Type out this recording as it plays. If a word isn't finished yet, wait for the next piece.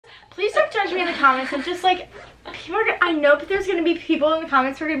please don't judge me in the comments. I'm just like, people are, I know that there's gonna be people in the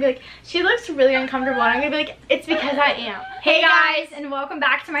comments who are gonna be like, she looks really uncomfortable, and I'm gonna be like, it's because I am. Hey guys, and welcome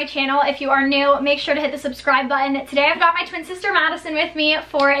back to my channel. If you are new, make sure to hit the subscribe button. Today I've got my twin sister Madison with me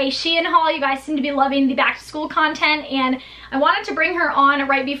for a SheIn haul. You guys seem to be loving the back to school content, and I wanted to bring her on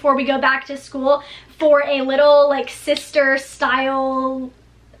right before we go back to school for a little like sister style,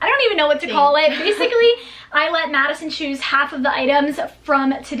 I don't even know what to call it. Basically, I let Madison choose half of the items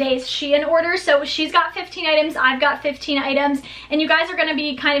from today's SheIn order. So she's got 15 items, I've got 15 items, and you guys are gonna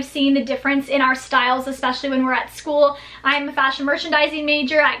be kind of seeing the difference in our styles, especially when we're at school. I'm a fashion merchandising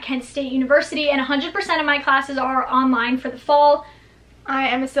major at Kent State University, and 100% of my classes are online for the fall. I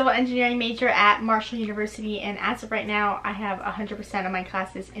am a civil engineering major at Marshall University, and as of right now, I have 100% of my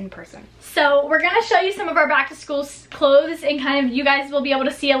classes in person. So we're gonna show you some of our back to school clothes, and kind of you guys will be able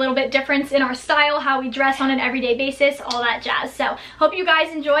to see a little bit difference in our style, how we dress on an everyday basis, all that jazz. So hope you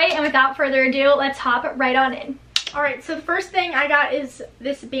guys enjoy, and without further ado, let's hop right on in. Alright, so the first thing I got is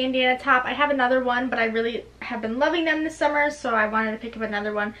this bandana top. I have another one, but I really have been loving them this summer, so I wanted to pick up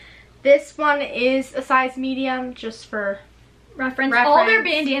another one. This one is a size medium, just for reference. All their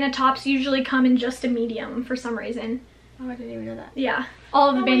bandana tops usually come in just a medium for some reason. Oh, I didn't even know that. Yeah, all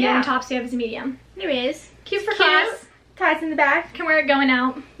of the bandana tops we have is a medium. Anyways, cute for class. Ties in the back. Can wear it going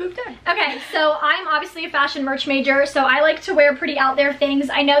out. Moved in. Okay, so I'm obviously a fashion merch major, so I like to wear pretty out there things.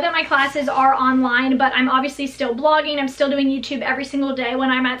 I know that my classes are online, but I'm obviously still blogging. I'm still doing YouTube every single day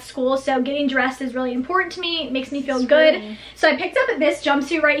when I'm at school, so getting dressed is really important to me. It makes me feel good. So I picked up this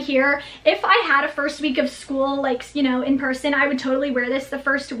jumpsuit right here. If I had a first week of school, like, you know, in person, I would totally wear this the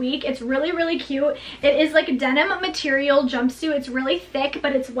first week. It's really, really cute. It is like a denim material jumpsuit. It's really thick,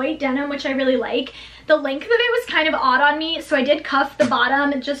 but it's white denim, which I really like. The length of it was kind of odd on me, so I did cuff the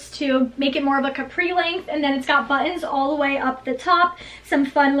bottom just to make it more of a capri length, and then it's got buttons all the way up the top, some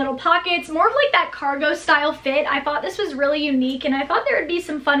fun little pockets, more of like that cargo style fit. I thought this was really unique, and I thought there would be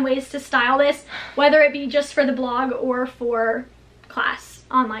some fun ways to style this, whether it be just for the blog or for class,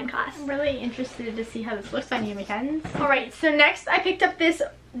 online class. I'm really interested to see how this looks on you, MCKENZ. Alright, so next I picked up this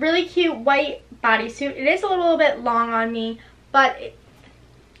really cute white bodysuit. It is a little bit long on me, but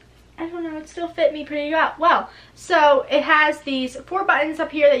I don't know, it still fit me pretty well. So it has these 4 buttons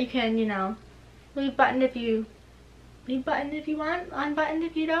up here that you can, you know, leave buttoned if you want, unbuttoned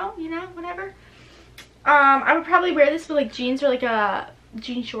if you don't, you know, whatever. I would probably wear this with like jeans or like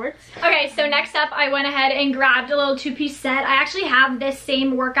jean shorts. Okay, so next up I went ahead and grabbed a little 2-piece set. I actually have this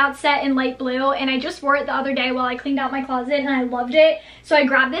same workout set in light blue, and I just wore it the other day while I cleaned out my closet, and I loved it. So I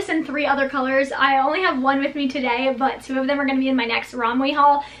grabbed this in 3 other colors. I only have 1 with me today, but 2 of them are going to be in my next runway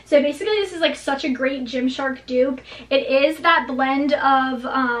haul. So basically this is like such a great Gymshark dupe. It is that blend of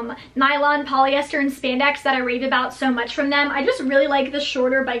nylon, polyester, and spandex that I rave about so much from them. I just really like the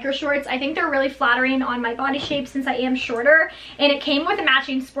shorter biker shorts. I think they're really flattering on my body shape since I am shorter, and it came with a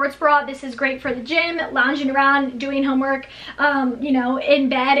matching sports bra. This is great for the gym, lounging around, doing homework, you know, in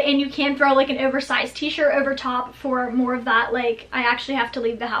bed, and you can throw like an oversized t-shirt over top for more of that, like, I actually have to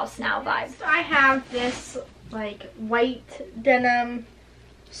leave the house now vibe. So I have this like white denim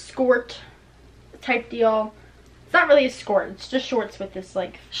skirt type deal. It's not really a skirt, it's just shorts with this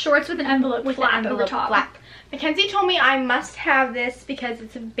like shorts with an envelope flap over top. Flap. MCKENZIE told me I must have this because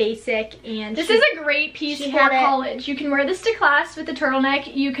it's a basic, and this is a great piece for college. You can wear this to class with a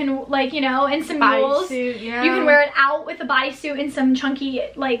turtleneck. You can, like, you know, and some mules. Yeah. You can wear it out with a bodysuit and some chunky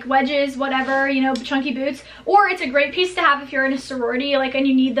like wedges, whatever, you know, chunky boots. Or it's a great piece to have if you're in a sorority, like, and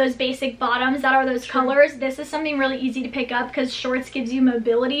you need those basic bottoms that are those colors. This is something really easy to pick up because shorts gives you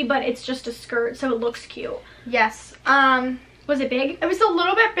mobility, but it's just a skirt, so it looks cute. Yes. Was it big? It was a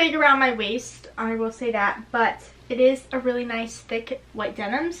little bit big around my waist, I will say that, but it is a really nice thick white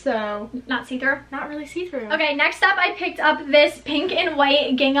denim, so not see-through. Not really see-through. Okay, next up I picked up this pink and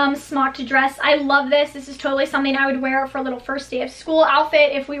white gingham smocked dress. I love this. This is totally something I would wear for a little first day of school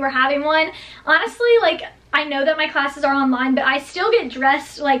outfit if we were having one. Honestly, like, I know that my classes are online, but I still get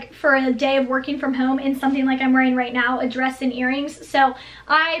dressed like for a day of working from home in something like I'm wearing right now, a dress and earrings. So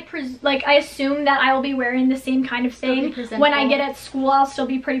I assume that I will be wearing the same kind of thing when I get at school. I'll still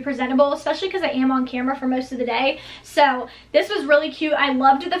be pretty presentable, especially because I am on camera for most of the day. So this was really cute. I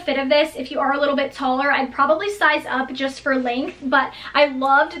loved the fit of this. If you are a little bit taller, I'd probably size up just for length, but I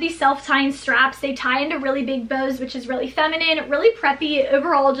loved the self-tying straps. They tie into really big bows, which is really feminine, really preppy.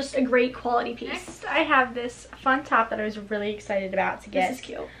 Overall, just a great quality piece. Next, I have this fun top that I was really excited about to get. This is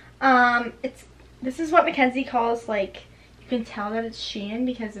cute. This is what MCKENZIE calls, like, you can tell that it's SheIn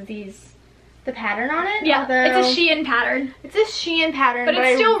because of the pattern on it. Yeah, it's a SheIn pattern. It's a SheIn pattern, but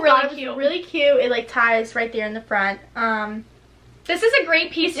it's still really cute. Really cute. It like ties right there in the front. This is a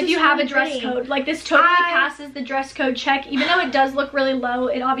great piece if you have a dress code. Like, this totally passes the dress code check. Even though it does look really low,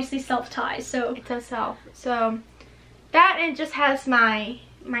 it obviously self-ties, so. It does self. So, that, and it just has my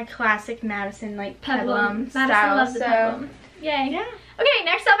classic Madison, like, peplum style. Madison loves the peplum. Yay. Yeah. Okay,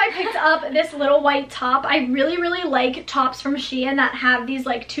 next up I picked up this little white top. I really like tops from SheIn that have these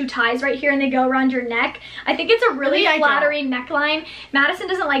like two ties right here and they go around your neck. I think it's a really flattering neckline. Madison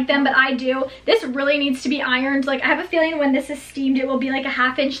doesn't like them, but I do. This really needs to be ironed. Like, I have a feeling when this is steamed, it will be like a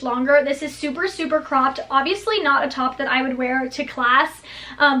 ½ inch longer. This is super cropped. Obviously not a top that I would wear to class,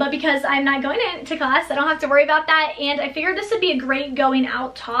 but because I'm not going to class, I don't have to worry about that. And I figured this would be a great going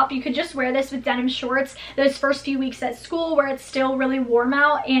out top. You could just wear this with denim shorts those first few weeks at school where it's still really warm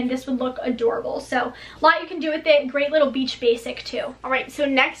out, and this would look adorable. So a lot you can do with it. Great little beach basic too. All right, so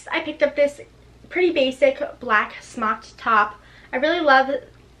next I picked up this pretty basic black smocked top. I really love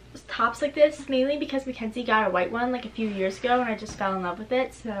tops like this, mainly because Mackenzie got a white one like a few years ago and I just fell in love with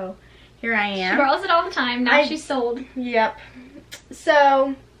it, so here I am. She borrows it all the time. Now she's sold. Yep.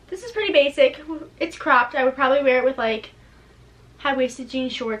 So this is pretty basic. It's cropped. I would probably wear it with like high-waisted jean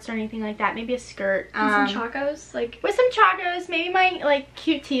shorts or anything like that. Maybe a skirt. And some chacos, like with some chacos. Maybe my like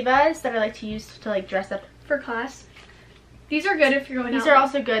cute Tevas that I like to use to like dress up for class. These are good if you're going out. These are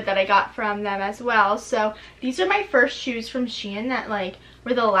also good that I got from them as well. So these are my first shoes from SheIn that like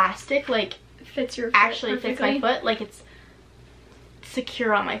where the elastic like fits your foot actually fits my foot. Like it's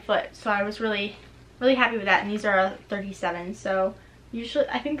secure on my foot. So I was really happy with that. And these are a 37. So usually,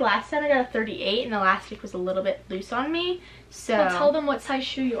 I think last time I got a 38 and the elastic was a little bit loose on me. So well, tell them what size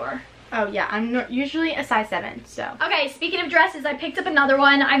shoe you are. Oh yeah, I'm usually a size 7, so. Okay, speaking of dresses, I picked up another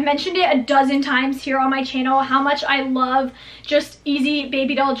one. I've mentioned it a dozen times here on my channel, how much I love just easy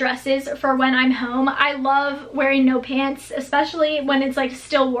baby doll dresses for when I'm home. I love wearing no pants, especially when it's like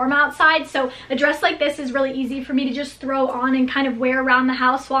still warm outside. So a dress like this is really easy for me to just throw on and kind of wear around the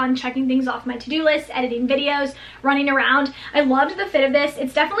house while I'm checking things off my to-do list, editing videos, running around. I loved the fit of this.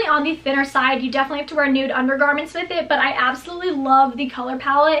 It's definitely on the thinner side. You definitely have to wear nude undergarments with it, but I absolutely love the color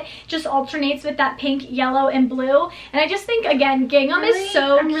palette. Just alternates with that pink, yellow, and blue. And I just think, again, gingham is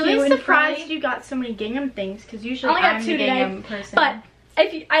so cute. I'm really surprised you got so many gingham things, because usually I'm the gingham person. But I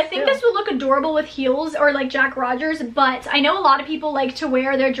think this would look adorable with heels or like Jack Rogers, but I know a lot of people like to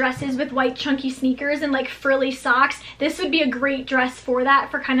wear their dresses with white chunky sneakers and like frilly socks. This would be a great dress for that,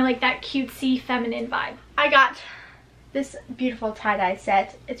 for kind of like that cutesy feminine vibe. I got this beautiful tie-dye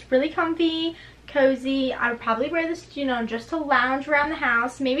set. It's really comfy, cozy. I would probably wear this, you know, just to lounge around the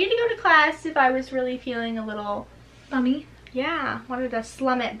house, maybe to go to class if I was really feeling a little bummy. Yeah, wanted to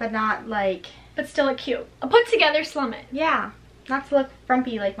slum it, but not like, but still look cute. A put together slum it. Yeah, not to look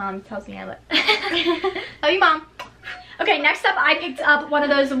frumpy like mom tells me I look. Love you, mom. Okay, next up I picked up one of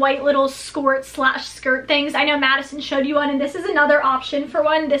those white little skirt things. I know Madison showed you one, and this is another option for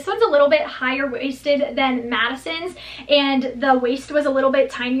one. This one's a little bit higher waisted than Madison's, and the waist was a little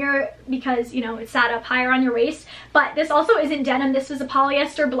bit tinier because, you know, it sat up higher on your waist. But this also isn't denim. This was a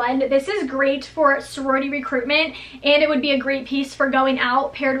polyester blend. This is great for sorority recruitment, and it would be a great piece for going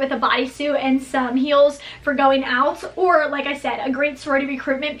out paired with a bodysuit and some heels for going out. Or, like I said, a great sorority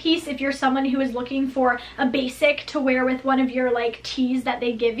recruitment piece if you're someone who is looking for a basic to wear with one of your like tees that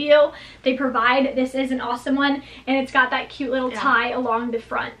they give you. They provide. This is an awesome one, and it's got that cute little tie along the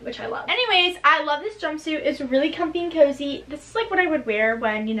front, which I love. Anyways, I love this jumpsuit. It's really comfy and cozy. This is like what I would wear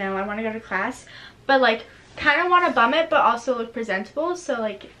when, you know, I want to go to class, but like kind of want to bum it but also look presentable. So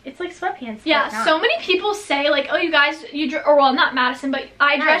like it's like sweatpants. Yeah, so many people say like, oh, you guys, or well, not Madison, but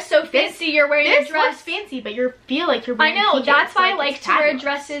I dress so fancy. You're wearing a dress. This looks fancy, but you feel like you're wearing I know, PJs, that's why so I like to wear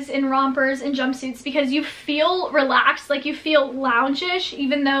dresses and rompers and jumpsuits, because you feel relaxed, like you feel lounge-ish,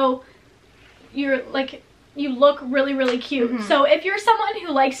 even though you're like, you look really cute. So if you're someone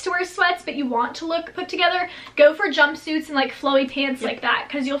who likes to wear sweats but you want to look put together, go for jumpsuits and like flowy pants like that,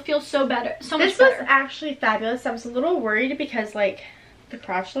 because you'll feel so much better. This was actually fabulous. I was a little worried because like the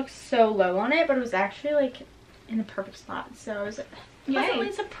crotch looks so low on it, but it was actually like in the perfect spot. So I was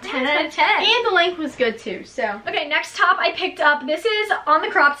pleasantly surprised. 10 out of 10. And the length was good too, so. Okay, next top I picked up. This is on the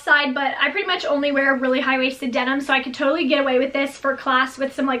cropped side, but I pretty much only wear really high-waisted denim, so I could totally get away with this for class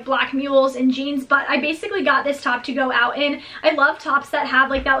with some like black mules and jeans, but I basically got this top to go out in. I love tops that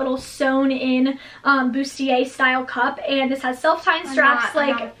have like that little sewn in bustier style cup, and this has self-tying straps. I'm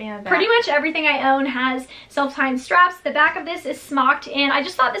not a fan of that. Pretty much everything I own has self-tying straps. The back of this is smocked, and I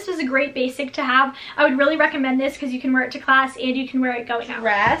just thought this was a great basic to have. I would really recommend this because you can wear it to class and you can wear it going out.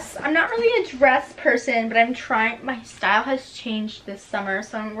 Dress. I'm not really a dress person, but I'm trying. My style has changed this summer,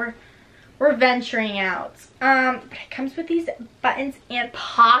 so we're venturing out. But it comes with these buttons and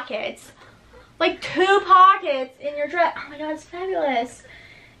pockets. like 2 pockets in your dress. Oh my god, it's fabulous.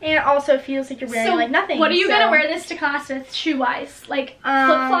 And it also feels like you're wearing like nothing. What are you gonna wear this to class with, shoe-wise? Like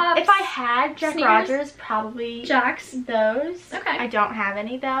flip-flops? If I had Jack Rogers, probably Jacks. Those. Okay. I don't have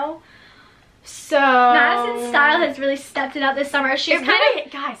any though. So Madison's style has really stepped it up this summer. She's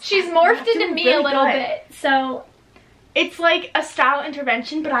she's morphed into me a little bit. So it's like a style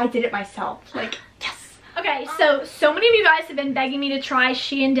intervention, but I did it myself. Like, yes. Okay, so many of you guys have been begging me to try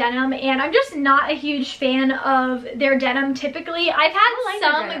SheIn denim, and I'm just not a huge fan of their denim typically. I've had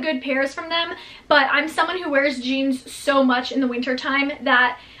some good pairs from them, but I'm someone who wears jeans so much in the winter time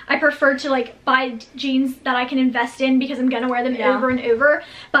that I prefer to like buy jeans that I can invest in because I'm gonna wear them over and over.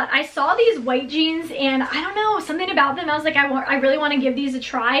 But I saw these white jeans and I don't know, something about them, I was like, I really want to give these a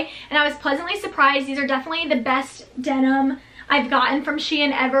try, and I was pleasantly surprised. These are definitely the best denim I've gotten from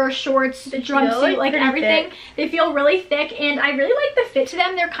SheIn ever. Shorts, jumpsuit, like everything. Thick. They feel really thick, and I really like the fit to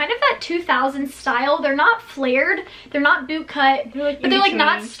them. They're kind of that 2000s style. They're not flared, they're not boot cut, but they're like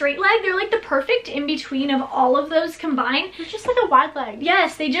not straight leg. They're like the perfect in between of all of those combined. They're just like a wide leg.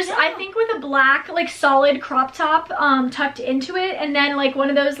 Yes, they just, I think with a black like solid crop top tucked into it, and then like one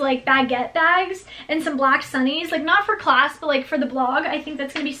of those like baguette bags and some black sunnies, like not for class but like for the blog. I think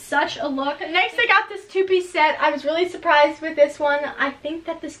that's gonna be such a look. Next I got this 2-piece set. I was really surprised with this one. I think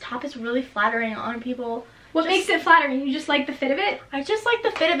that this top is really flattering on people. What makes it flattering? You just like the fit of it? I just like the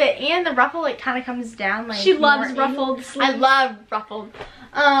fit of it, and the ruffle, it kind of comes down like she loves ruffled sleeves. I love ruffled.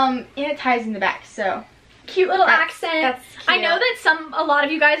 And it ties in the back, so cute little accent. That's cute. I know that a lot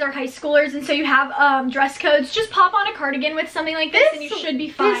of you guys are high schoolers, and so you have dress codes. Just pop on a cardigan with something like this and you should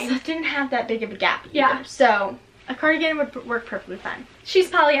be fine. This didn't have that big of a gap either, so a cardigan would work perfectly fine.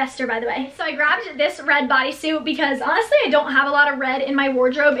 She's polyester, by the way. So I grabbed this red bodysuit because honestly I don't have a lot of red in my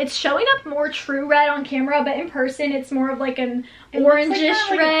wardrobe. It's showing up more true red on camera, but in person it's more of like an orangish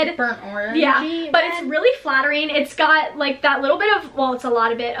red. Like burnt orange. Yeah, but it's really flattering. It's got like that little bit of, well, it's a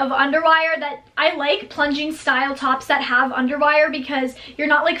lot of it of underwire. That I like plunging style tops that have underwire because you're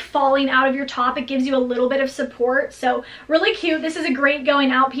not like falling out of your top. It gives you a little bit of support. So really cute. This is a great going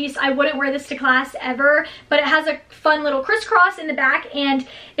out piece. I wouldn't wear this to class ever, but it has a fun little crisscross in the back, and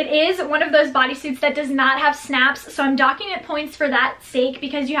it is one of those bodysuits that does not have snaps, so I'm docking it points for that sake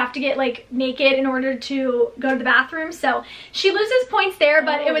because you have to get like naked in order to go to the bathroom. So she loses points there,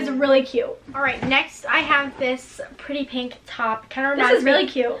 but it was really cute. All right, next I have this pretty pink top. Kind of reminds me. This is really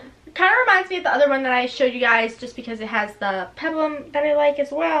cute. Kind of reminds me of the other one that I showed you guys, just because it has the peplum that I like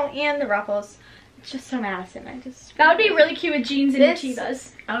as well and the ruffles. It's just so Madison. That would be really cute with jeans and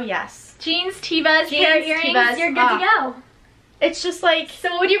Tevas. Oh yes. Jeans, Tevas, pair of earrings, Tevas, you're good to go. It's just like... So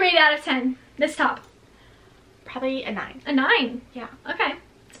what would you rate out of 10, this top? Probably a 9. A 9? Yeah. Okay.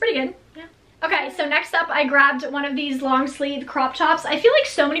 It's pretty good. Yeah. Okay, so next up I grabbed one of these long sleeve crop tops. I feel like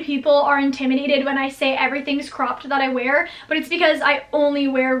so many people are intimidated when I say everything's cropped that I wear, but it's because I only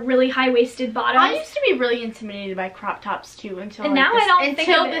wear really high-waisted bottoms. I used to be really intimidated by crop tops too until and now I don't think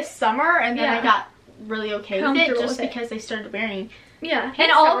of it. Until this summer, and then I got really okay with it just because I started wearing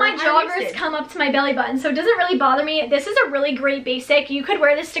and all my joggers come up to my belly button, so it doesn't really bother me. This is a really great basic. You could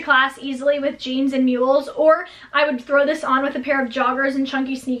wear this to class easily with jeans and mules, or I would throw this on with a pair of joggers and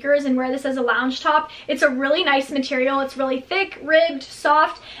chunky sneakers and wear this as a lounge top. It's a really nice material. It's really thick, ribbed,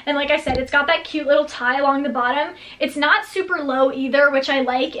 soft, and like I said, it's got that cute little tie along the bottom. It's not super low either, which I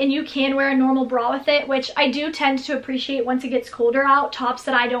like, and you can wear a normal bra with it, which I do tend to appreciate once it gets colder out, tops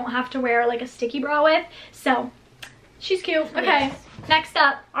that I don't have to wear like a sticky bra with. So she's cute. Okay. Yes. Next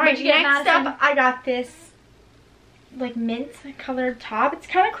up. All right, next up I got this like mint colored top. It's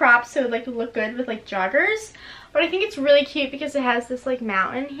kind of cropped, so it like would look good with like joggers, but I think it's really cute because it has this like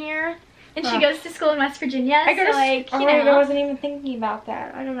mountain here. And she goes to school in West Virginia, so like, you know. I wasn't even thinking about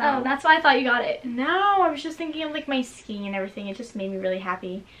that. I don't know. Oh, that's why I thought you got it. No, I was just thinking of like my skiing and everything. It just made me really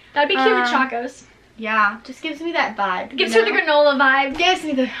happy. That'd be cute with chacos. Yeah, just gives me that vibe. Gives her the granola vibe. Gives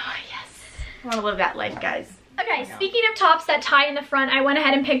me the, oh yes. I want to live that life, guys. Okay, speaking of tops that tie in the front, I went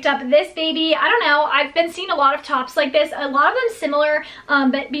ahead and picked up this baby. I don't know, I've been seeing a lot of tops like this, a lot of them similar,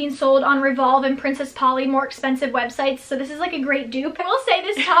 but being sold on Revolve and Princess Polly, more expensive websites, so this is like a great dupe. I will say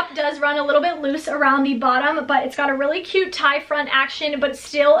this top does run a little bit loose around the bottom, but it's got a really cute tie front action, but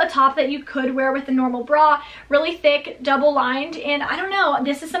still a top that you could wear with a normal bra, really thick, double lined, and I don't know,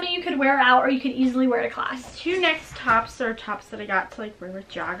 this is something you could wear out or you could easily wear to class. Two next tops are tops that I got to like wear with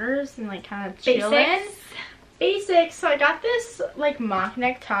joggers and like kind of chill in. Basics. So I got this like mock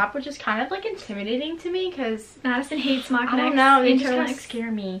neck top, which is kind of like intimidating to me because Madison hates mock necks. I don't know, they just kind of scare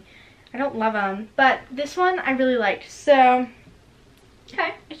me. I don't love them, but this one I really liked. So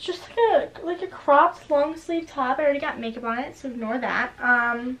Okay. It's just like a cropped long sleeve top. I already got makeup on it, so ignore that.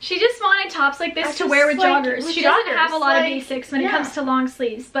 She just wanted tops like this to wear with joggers. She doesn't have a lot of basics when it comes to long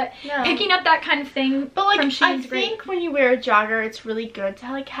sleeves, but picking up that kind of thing from SheIn's great. I think when you wear a jogger, it's really good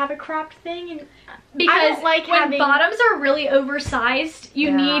to like have a cropped thing, and because when bottoms are really oversized,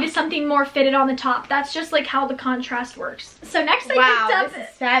 you need something more fitted on the top. That's just like how the contrast works. So next I picked up, this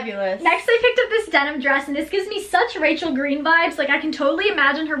is fabulous. Next I picked up this denim dress, and this gives me such Rachel Green vibes. Like I can totally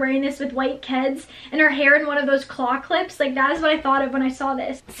imagine her wearing this with white Keds and her hair in one of those claw clips. Like that is what I thought of when I saw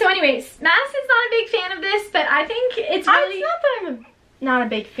this. So anyways, Madison's not a big fan of this, but I think it's really... It's not that I'm not a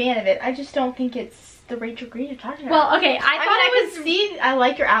big fan of it. I just don't think it's the Rachel Green you're talking about. Well, okay, I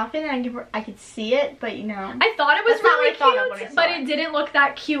like your outfit, and I could see it, but you know. I thought it was really cute, but it didn't look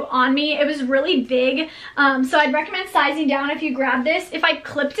that cute on me. It was really big, so I'd recommend sizing down if you grab this. If I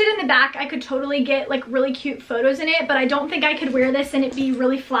clipped it in the back, I could totally get like really cute photos in it, but I don't think I could wear this and it be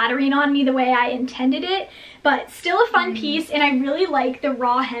really flattering on me the way I intended it. But still a fun piece, and I really like the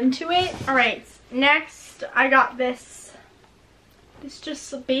raw hem to it. All right, next I got this. It's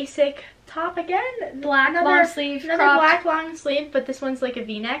just a basic top again. Black long sleeve, another black long sleeve, but this one's like a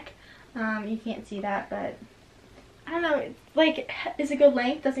V-neck. You can't see that, but I don't know. It's like, is a good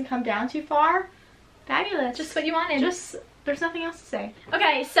length. Doesn't come down too far. Fabulous. Just what you wanted. There's nothing else to say.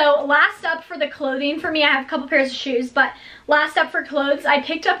 Okay, so last up for the clothing for me, I have a couple pairs of shoes, but last up for clothes, I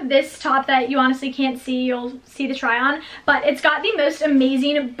picked up this top that you honestly can't see. You'll see the try on, but it's got the most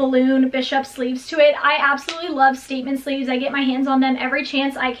amazing balloon bishop sleeves to it. I absolutely love statement sleeves. I get my hands on them every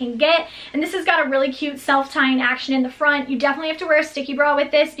chance I can get, and this has got a really cute self-tying action in the front. You definitely have to wear a sticky bra with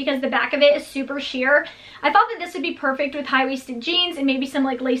this because the back of it is super sheer. I thought that this would be perfect with high-waisted jeans and maybe some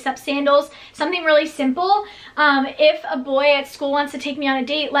like lace-up sandals, something really simple. If a boy at school wants to take me on a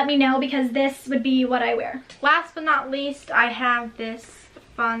date, let me know because this would be what I wear. Last but not least, I have this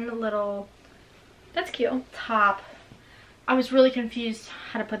fun little That's cute. top. I was really confused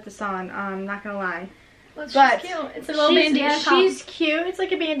how to put this on, not gonna lie. Well, it's just cute. It's a little bandana top. She's cute. It's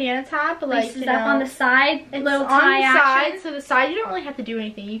like a bandana top, but like, laces up on the side, a little tie action. So the side, you don't really have to do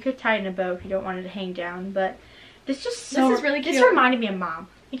anything. You could tie it in a bow if you don't want it to hang down, but this is really cute. This reminded me of Mom.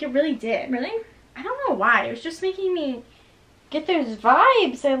 Like, it really did. Really? I don't know why. It was just making me get those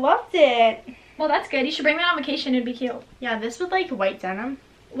vibes. I loved it. Well, that's good. You should bring that on vacation. It'd be cute. Yeah, this with like white denim.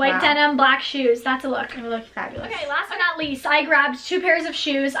 White denim, black shoes. That's a look. It would look fabulous. Okay, last but not least, I grabbed 2 pairs of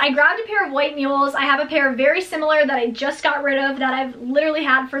shoes. I grabbed a pair of white mules. I have a pair very similar that I just got rid of that I've literally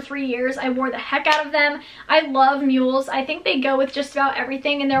had for 3 years. I wore the heck out of them. I love mules. I think they go with just about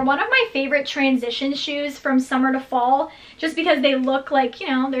everything, and they're one of my favorite transition shoes from summer to fall just because they look like, you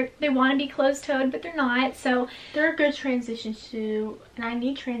know, they want to be closed-toed, but they're not. So they're a good transition shoe, and I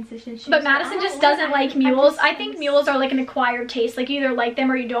need transition shoes. But Madison just doesn't like mules. I think mules are like an acquired taste. Like, you either like them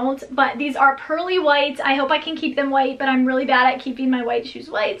or you don't, but these are pearly white. I hope I can keep them white, but I'm really bad at keeping my white shoes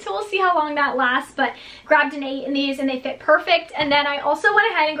white, so we'll see how long that lasts. But grabbed an 8 in these and they fit perfect. And then I also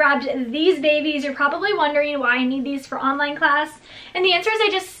went ahead and grabbed these babies. You're probably wondering why I need these for online class, and the answer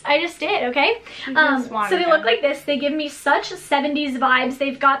is I just did. Okay, so they look like this. They give me such 70s vibes.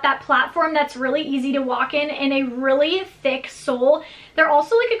 They've got that platform that's really easy to walk in and a really thick sole. They're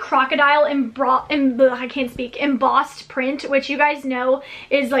also like a crocodile embossed print, which you guys know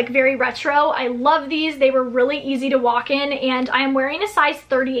is like very retro. I love these. They were really easy to walk in, and I am wearing a size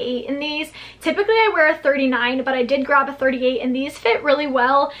 38 in these. Typically I wear a 39, but I did grab a 38 and these fit really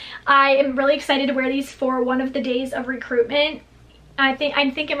well. I am really excited to wear these for one of the days of recruitment. I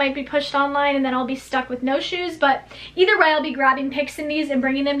think it might be pushed online and then I'll be stuck with no shoes, but either way I'll be grabbing pics in these and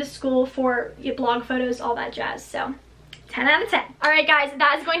bringing them to school for blog photos, all that jazz. So 10 out of 10. Alright guys,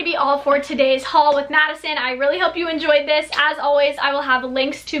 that is going to be all for today's haul with Madison. I really hope you enjoyed this. As always, I will have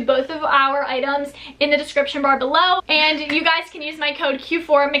links to both of our items in the description bar below. And you guys can use my code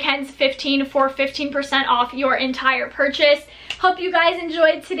Q4 MCKENZ15 for 15% off your entire purchase. Hope you guys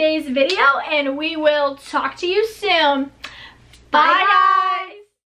enjoyed today's video, and we will talk to you soon. Bye guys!